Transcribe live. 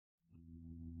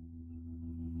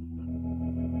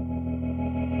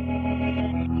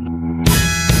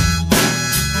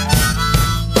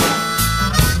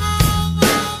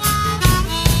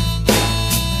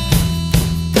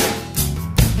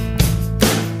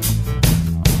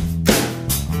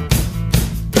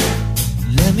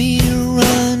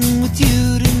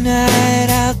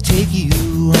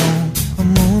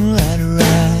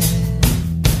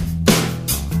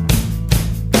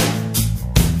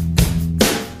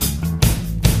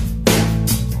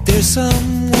There's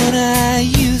someone I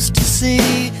used to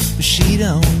see, but she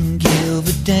don't give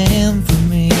a damn for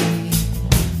me.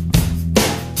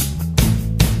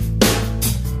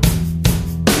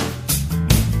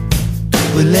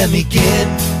 But let me get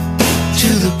to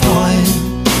the point.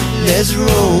 Let's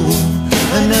roll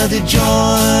another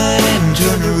joint and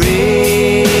turn the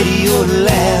radio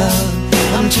loud.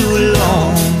 I'm too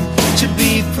alone to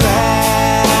be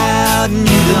proud, and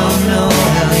you don't know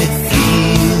how it feels.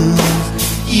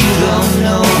 You don't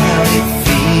know how it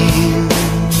feels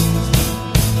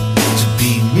to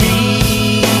be me.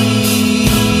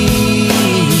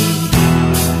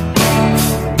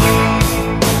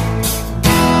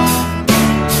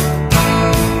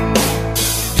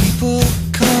 People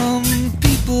come,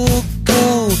 people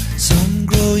go. Some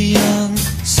grow young,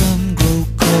 some grow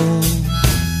cold.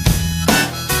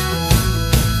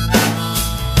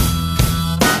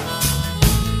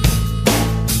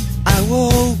 I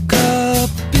woke up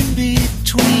in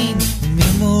between a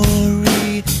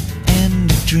memory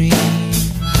and a dream.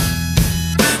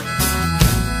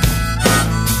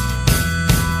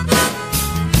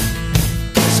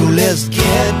 So let's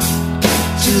get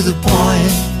to the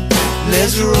point.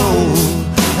 Let's roll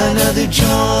another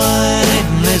joint.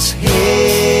 Let's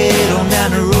head on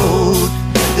down the road.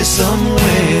 There's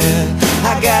somewhere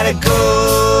I gotta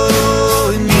go,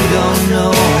 and you don't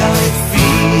know how it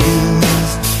feels.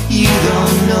 You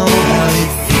don't know how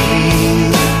it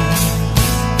feels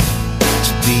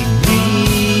to be me.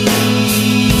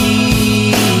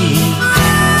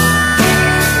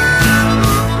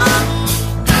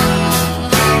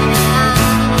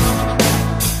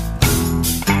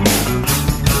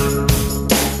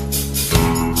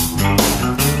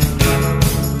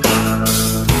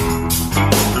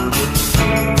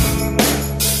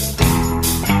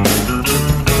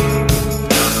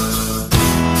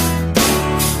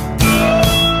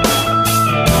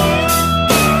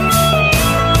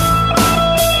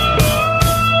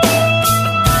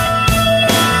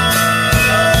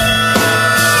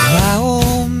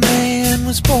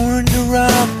 Born to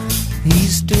rock,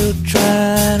 he's still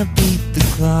trying to beat the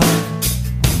clock.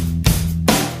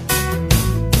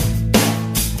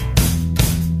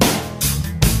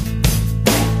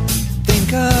 Think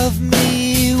of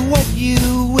me what you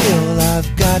will, I've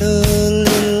got a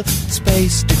little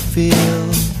space to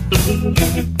fill.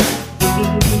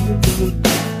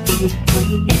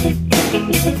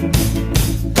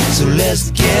 So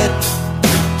let's get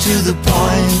to the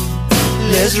point.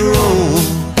 Let's roll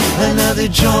another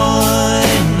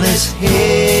joint. Let's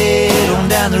head on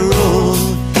down the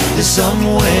road. There's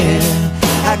somewhere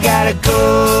I gotta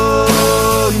go,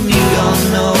 and you don't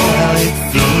know how it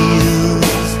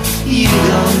feels. You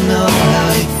don't know how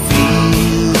it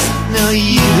feels. No,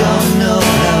 you